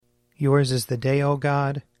Yours is the day, O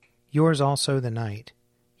God, yours also the night.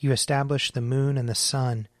 You established the moon and the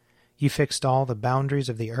sun. You fixed all the boundaries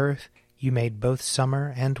of the earth. You made both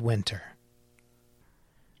summer and winter.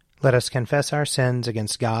 Let us confess our sins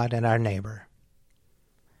against God and our neighbor.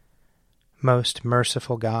 Most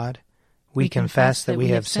merciful God, we confess that we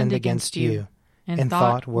have sinned against you in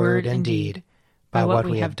thought, word, and deed, by what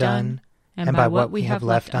we have done and by what we have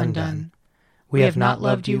left undone. We have not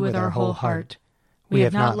loved you with our whole heart. We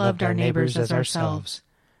have not loved our neighbors as ourselves.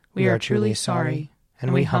 We are truly sorry,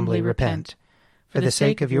 and we humbly repent. For the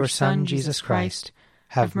sake of your Son, Jesus Christ,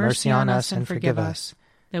 have mercy on us and forgive us,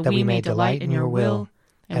 that we may delight in your will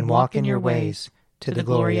and walk in your ways, to the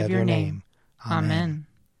glory of your name. Amen.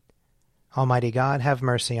 Almighty God, have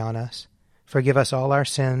mercy on us. Forgive us all our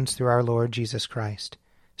sins through our Lord Jesus Christ.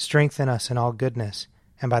 Strengthen us in all goodness,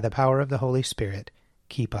 and by the power of the Holy Spirit,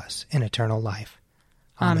 keep us in eternal life.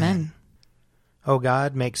 Amen. O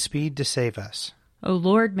God, make speed to save us. O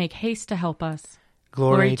Lord, make haste to help us.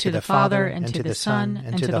 Glory to the Father, and to the Son,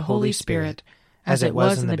 and to the Holy Spirit, as it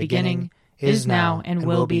was in the beginning, is now, and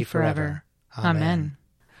will be forever. Amen.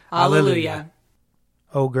 Alleluia.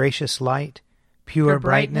 O gracious light, pure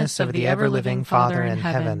brightness of the ever-living Father in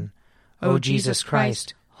heaven, O Jesus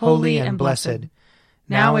Christ, holy and blessed,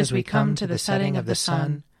 now as we come to the setting of the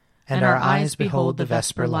sun, and our eyes behold the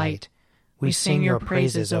vesper light, we sing your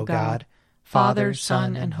praises, O God, Father,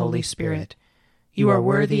 Son, and Holy Spirit. You are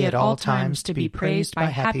worthy at all times to be praised by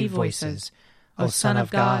happy voices, O Son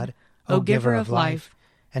of God, O Giver of life,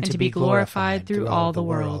 and to be glorified through all the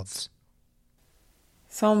worlds.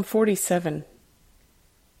 Psalm 47.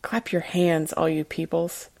 Clap your hands, all you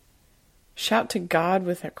peoples. Shout to God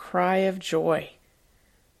with a cry of joy.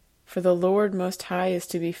 For the Lord Most High is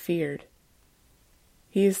to be feared.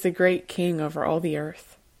 He is the great King over all the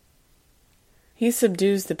earth. He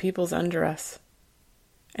subdues the peoples under us,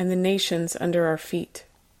 and the nations under our feet.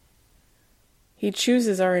 He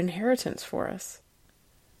chooses our inheritance for us,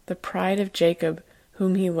 the pride of Jacob,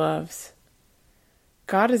 whom he loves.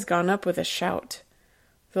 God has gone up with a shout,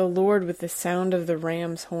 the Lord with the sound of the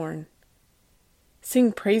ram's horn.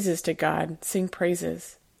 Sing praises to God, sing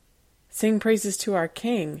praises. Sing praises to our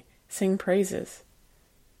King, sing praises.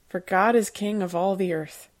 For God is King of all the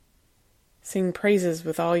earth. Sing praises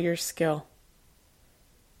with all your skill.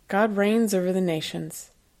 God reigns over the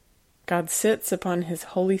nations. God sits upon his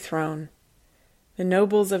holy throne. The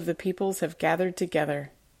nobles of the peoples have gathered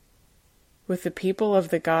together with the people of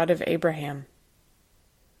the God of Abraham.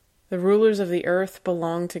 The rulers of the earth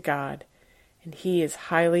belong to God, and he is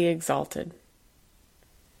highly exalted.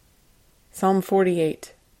 Psalm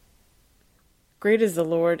 48. Great is the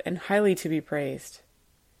Lord, and highly to be praised.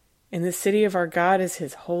 In the city of our God is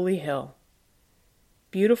his holy hill.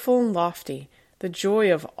 Beautiful and lofty, the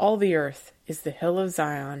joy of all the earth is the hill of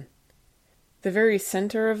Zion, the very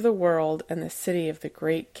center of the world and the city of the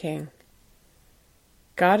great King.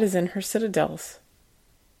 God is in her citadels.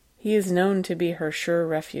 He is known to be her sure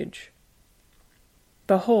refuge.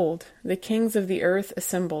 Behold, the kings of the earth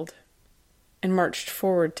assembled and marched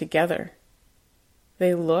forward together.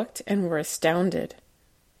 They looked and were astounded.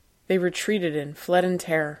 They retreated and fled in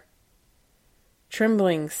terror.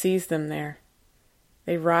 Trembling seized them there.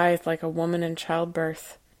 They writhed like a woman in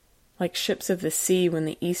childbirth, like ships of the sea when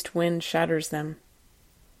the east wind shatters them.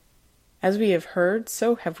 As we have heard,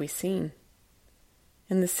 so have we seen.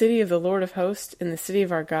 In the city of the Lord of hosts, in the city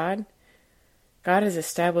of our God, God has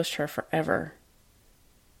established her forever.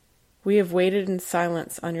 We have waited in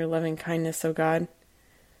silence on your loving kindness, O God,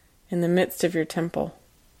 in the midst of your temple.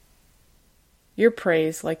 Your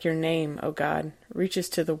praise, like your name, O God, reaches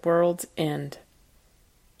to the world's end.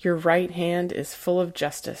 Your right hand is full of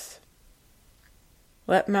justice.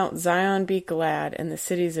 Let Mount Zion be glad, and the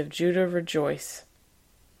cities of Judah rejoice,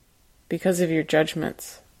 because of your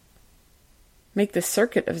judgments. Make the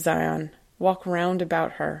circuit of Zion, walk round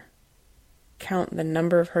about her. Count the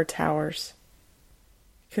number of her towers.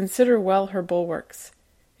 Consider well her bulwarks,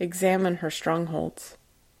 examine her strongholds,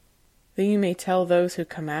 that you may tell those who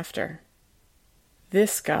come after.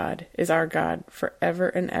 This God is our God forever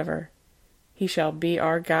and ever. He shall be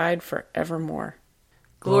our guide forevermore.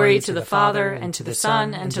 Glory to the Father, and to the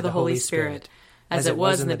Son, and to the Holy Spirit, as it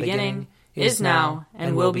was in the beginning, is now,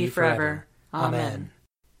 and will be forever. Amen.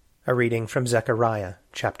 A reading from Zechariah,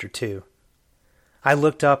 chapter 2. I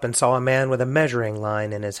looked up and saw a man with a measuring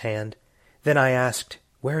line in his hand. Then I asked,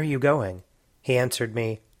 "Where are you going?" He answered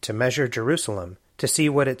me, "To measure Jerusalem, to see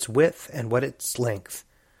what its width and what its length."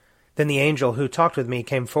 Then the angel who talked with me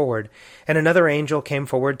came forward, and another angel came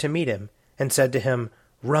forward to meet him, and said to him,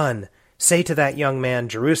 "Run, Say to that young man,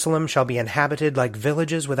 Jerusalem shall be inhabited like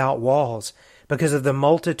villages without walls, because of the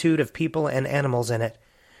multitude of people and animals in it.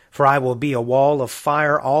 For I will be a wall of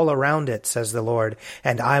fire all around it, says the Lord,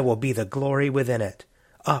 and I will be the glory within it.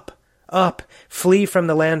 Up, up, flee from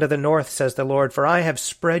the land of the north, says the Lord, for I have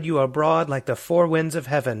spread you abroad like the four winds of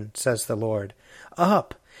heaven, says the Lord.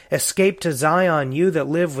 Up, escape to Zion, you that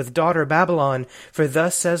live with daughter Babylon, for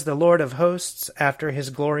thus says the Lord of hosts, after his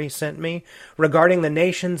glory sent me, regarding the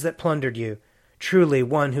nations that plundered you. Truly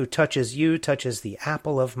one who touches you touches the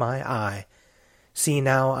apple of my eye. See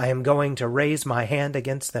now, I am going to raise my hand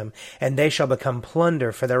against them, and they shall become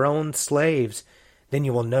plunder for their own slaves. Then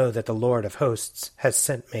you will know that the Lord of hosts has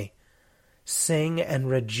sent me. Sing and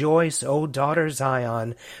rejoice, O daughter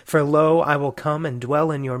Zion, for lo, I will come and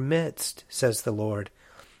dwell in your midst, says the Lord.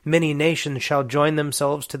 Many nations shall join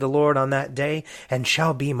themselves to the Lord on that day, and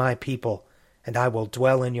shall be my people. And I will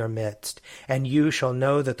dwell in your midst, and you shall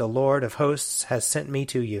know that the Lord of hosts has sent me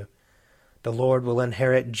to you. The Lord will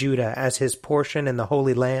inherit Judah as his portion in the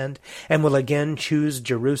Holy Land, and will again choose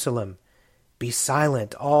Jerusalem. Be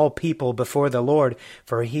silent, all people, before the Lord,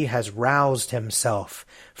 for he has roused himself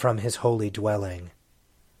from his holy dwelling.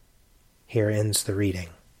 Here ends the reading.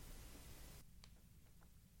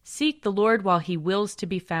 Seek the Lord while he wills to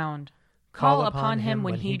be found. Call upon him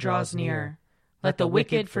when he draws near. Let the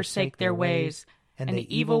wicked forsake their ways, and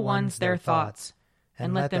the evil ones their thoughts.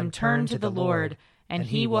 And let them turn to the Lord, and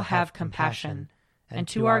he will have compassion, and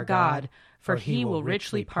to our God, for he will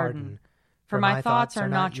richly pardon. For my thoughts are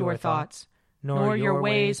not your thoughts, nor your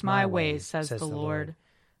ways my ways, says the Lord.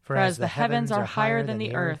 For as the heavens are higher than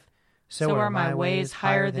the earth, so are my ways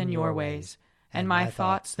higher than your ways, and my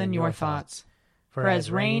thoughts than your thoughts. For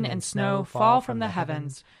as rain and snow fall from the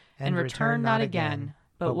heavens, and return not again,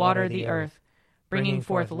 but water the earth, bringing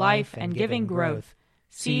forth life and giving growth,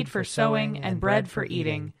 seed for sowing and bread for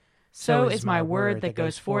eating, so is my word that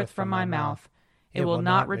goes forth from my mouth. It will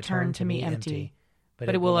not return to me empty, but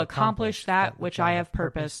it will accomplish that which I have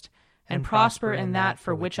purposed, and prosper in that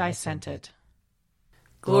for which I sent it.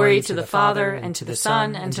 Glory to the Father, and to the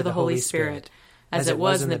Son, and to the Holy Spirit, as it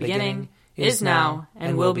was in the beginning, is now,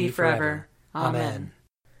 and will be forever. Amen.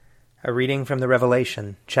 A reading from the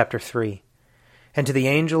Revelation, chapter 3. And to the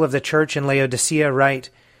angel of the church in Laodicea write,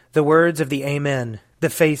 the words of the Amen, the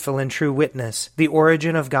faithful and true witness, the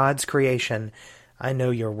origin of God's creation. I know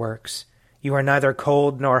your works. You are neither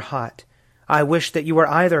cold nor hot. I wish that you were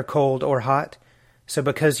either cold or hot. So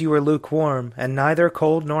because you are lukewarm, and neither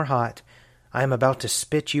cold nor hot, I am about to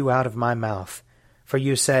spit you out of my mouth. For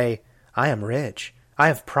you say, I am rich, I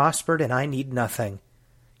have prospered, and I need nothing.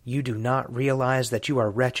 You do not realize that you are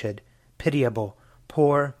wretched, pitiable,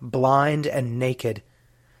 poor, blind, and naked.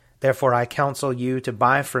 Therefore I counsel you to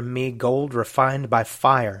buy from me gold refined by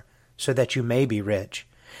fire, so that you may be rich,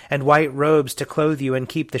 and white robes to clothe you and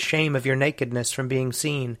keep the shame of your nakedness from being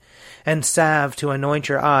seen, and salve to anoint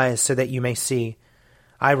your eyes so that you may see.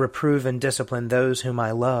 I reprove and discipline those whom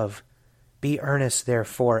I love. Be earnest,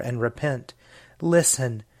 therefore, and repent.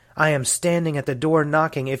 Listen, I am standing at the door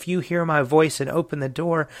knocking. If you hear my voice and open the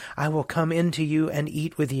door, I will come into you and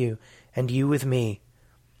eat with you, and you with me.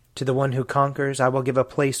 To the one who conquers, I will give a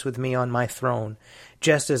place with me on my throne,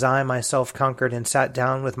 just as I myself conquered and sat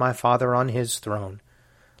down with my Father on his throne.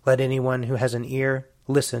 Let anyone who has an ear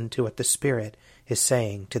listen to what the Spirit is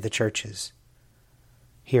saying to the churches.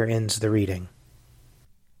 Here ends the reading.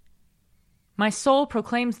 My soul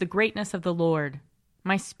proclaims the greatness of the Lord.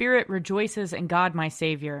 My spirit rejoices in God my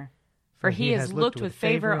Savior, for he has looked with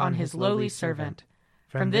favor on his lowly servant.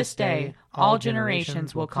 From this day all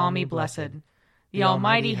generations will call me blessed. The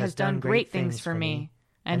Almighty has done great things for me,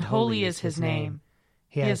 and holy is his name.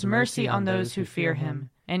 He has mercy on those who fear him,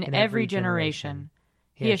 in every generation.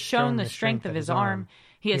 He has shown the strength of his arm.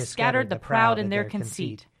 He has scattered the proud in their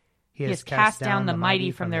conceit. He has cast down the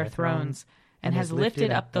mighty from their thrones, and has lifted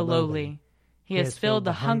up the lowly. He has filled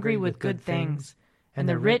the hungry with good things, and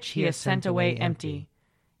the rich he has sent away empty.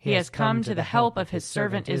 He has come to the help of his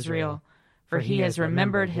servant Israel, for he has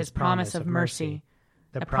remembered his promise of mercy,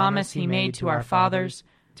 the promise he made to our fathers,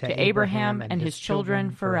 to Abraham and his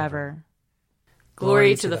children forever.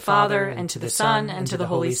 Glory to the Father, and to the Son, and to the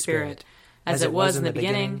Holy Spirit, as it was in the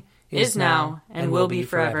beginning, is now, and will be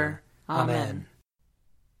forever. Amen.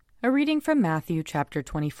 A reading from Matthew chapter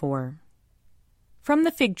 24. From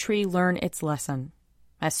the fig tree learn its lesson.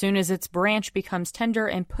 As soon as its branch becomes tender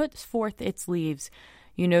and puts forth its leaves,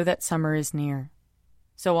 you know that summer is near.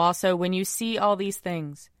 So also when you see all these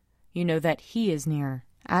things, you know that he is near,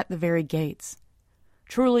 at the very gates.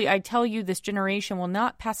 Truly I tell you, this generation will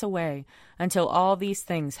not pass away until all these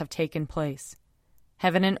things have taken place.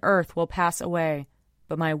 Heaven and earth will pass away,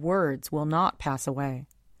 but my words will not pass away.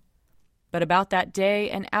 But about that day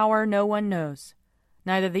and hour no one knows,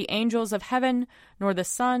 neither the angels of heaven nor the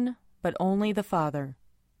Son, but only the Father.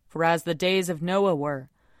 For as the days of Noah were,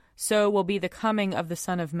 so will be the coming of the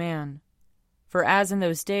Son of Man. For as in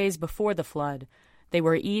those days before the flood, they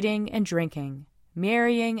were eating and drinking,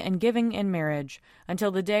 marrying and giving in marriage,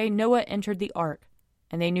 until the day Noah entered the ark,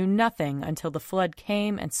 and they knew nothing until the flood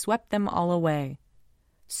came and swept them all away.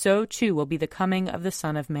 So too will be the coming of the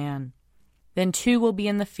Son of Man. Then two will be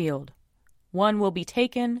in the field. One will be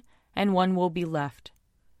taken, and one will be left.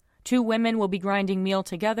 2 women will be grinding meal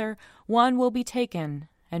together. One will be taken,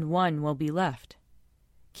 and one will be left.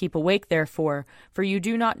 Keep awake, therefore, for you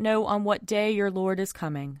do not know on what day your Lord is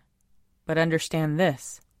coming. But understand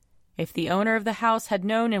this: if the owner of the house had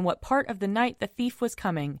known in what part of the night the thief was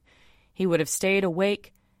coming, he would have stayed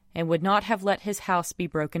awake and would not have let his house be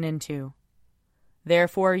broken into.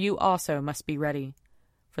 Therefore you also must be ready,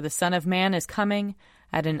 for the Son of Man is coming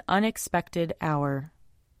at an unexpected hour.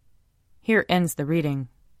 Here ends the reading.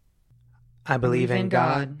 I believe in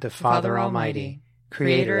God, the Father Almighty,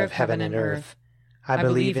 creator of heaven and earth. I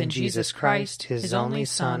believe in Jesus Christ, his only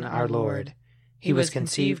Son, our Lord. He was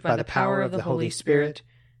conceived by the power of the Holy Spirit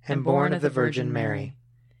and born of the Virgin Mary.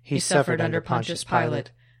 He suffered under Pontius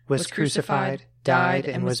Pilate, was crucified, died,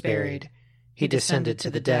 and was buried. He descended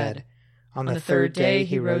to the dead. On the 3rd day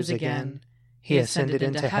he rose again. He ascended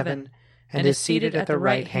into heaven and is seated at the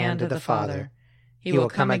right hand of the Father. He will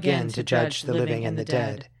come again to judge the living and the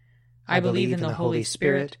dead. I believe in the Holy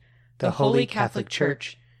Spirit, the Holy Catholic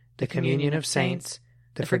Church, the communion of saints,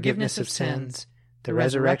 the forgiveness of sins, the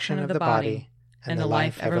resurrection of the body, and the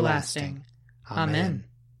life everlasting. Amen.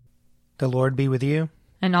 The Lord be with you.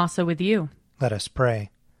 And also with you. Let us pray.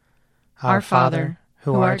 Our Father,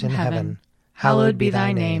 who art in heaven, hallowed be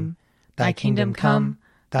thy name. Thy kingdom come,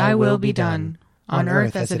 thy will be done, on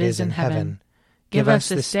earth as it is in heaven. Give us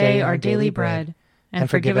this day our daily bread, and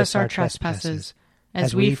forgive us our trespasses,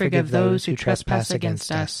 as we forgive those who trespass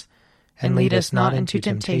against us. And lead us not into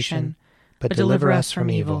temptation, but deliver us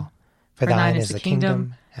from evil. For thine is the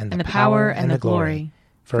kingdom, and the power, and the glory,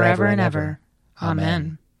 forever and ever.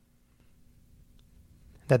 Amen.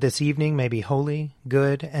 That this evening may be holy,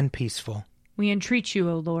 good, and peaceful. We entreat you,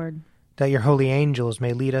 O Lord. That your holy angels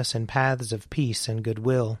may lead us in paths of peace and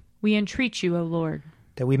goodwill. We entreat you, O Lord.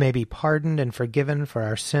 That we may be pardoned and forgiven for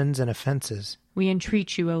our sins and offenses. We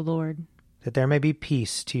entreat you, O Lord. That there may be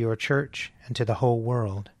peace to your church and to the whole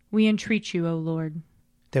world. We entreat you, O Lord.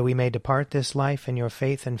 That we may depart this life in your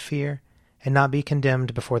faith and fear, and not be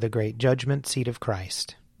condemned before the great judgment seat of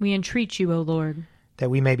Christ. We entreat you, O Lord. That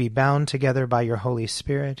we may be bound together by your Holy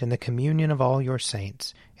Spirit in the communion of all your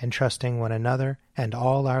saints, entrusting one another and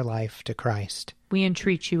all our life to Christ. We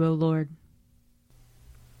entreat you, O Lord.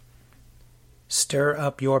 Stir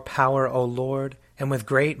up your power, O Lord, and with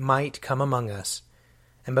great might come among us.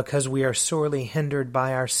 And because we are sorely hindered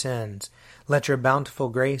by our sins, let your bountiful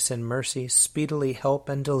grace and mercy speedily help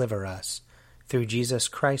and deliver us. Through Jesus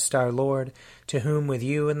Christ our Lord, to whom with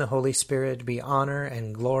you and the Holy Spirit be honor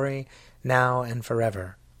and glory, now and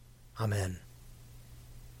forever. Amen.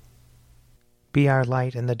 Be our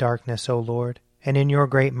light in the darkness, O Lord, and in your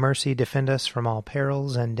great mercy defend us from all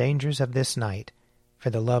perils and dangers of this night,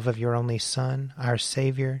 for the love of your only Son, our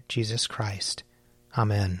Savior, Jesus Christ.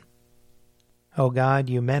 Amen. O God,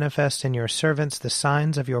 you manifest in your servants the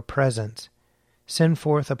signs of your presence. Send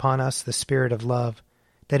forth upon us the Spirit of love,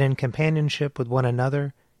 that in companionship with one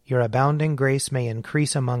another your abounding grace may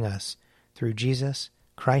increase among us, through Jesus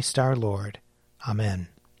Christ our Lord. Amen.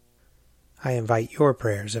 I invite your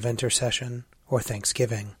prayers of intercession or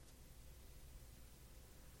thanksgiving.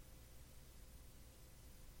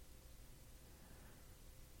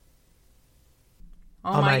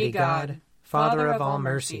 Almighty God, Father of all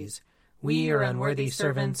mercies, we, your unworthy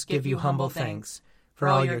servants, give you humble thanks for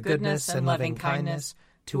all your goodness and loving kindness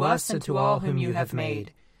to us and to all whom you have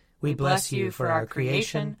made. We bless you for our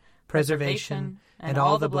creation, preservation, and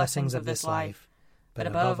all the blessings of this life, but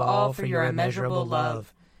above all for your immeasurable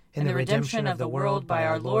love, in the redemption of the world by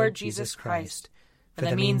our Lord Jesus Christ, for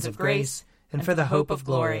the means of grace and for the hope of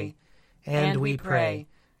glory. And we pray,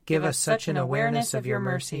 give us such an awareness of your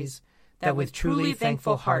mercies, that with truly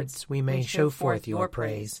thankful hearts we may show forth your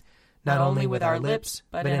praise, not only with our lips,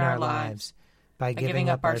 but in our lives, by giving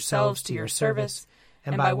up ourselves to your service,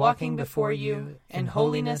 and by walking before you in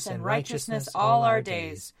holiness and righteousness all our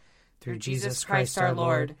days, through Jesus Christ our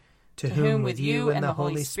Lord, to whom with you and the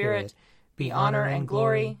Holy Spirit be honor and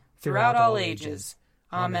glory throughout all ages.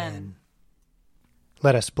 Amen.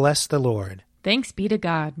 Let us bless the Lord. Thanks be to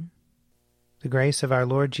God. The grace of our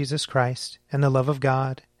Lord Jesus Christ, and the love of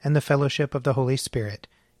God, and the fellowship of the Holy Spirit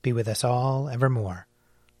be with us all evermore.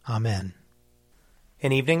 Amen.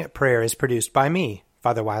 An Evening at Prayer is produced by me,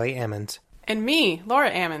 Father Wiley Ammons. And me,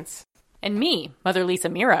 Laura Ammons. And me, Mother Lisa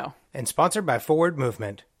Miro. And sponsored by Forward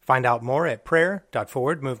Movement. Find out more at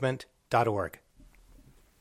prayer.forwardmovement.org.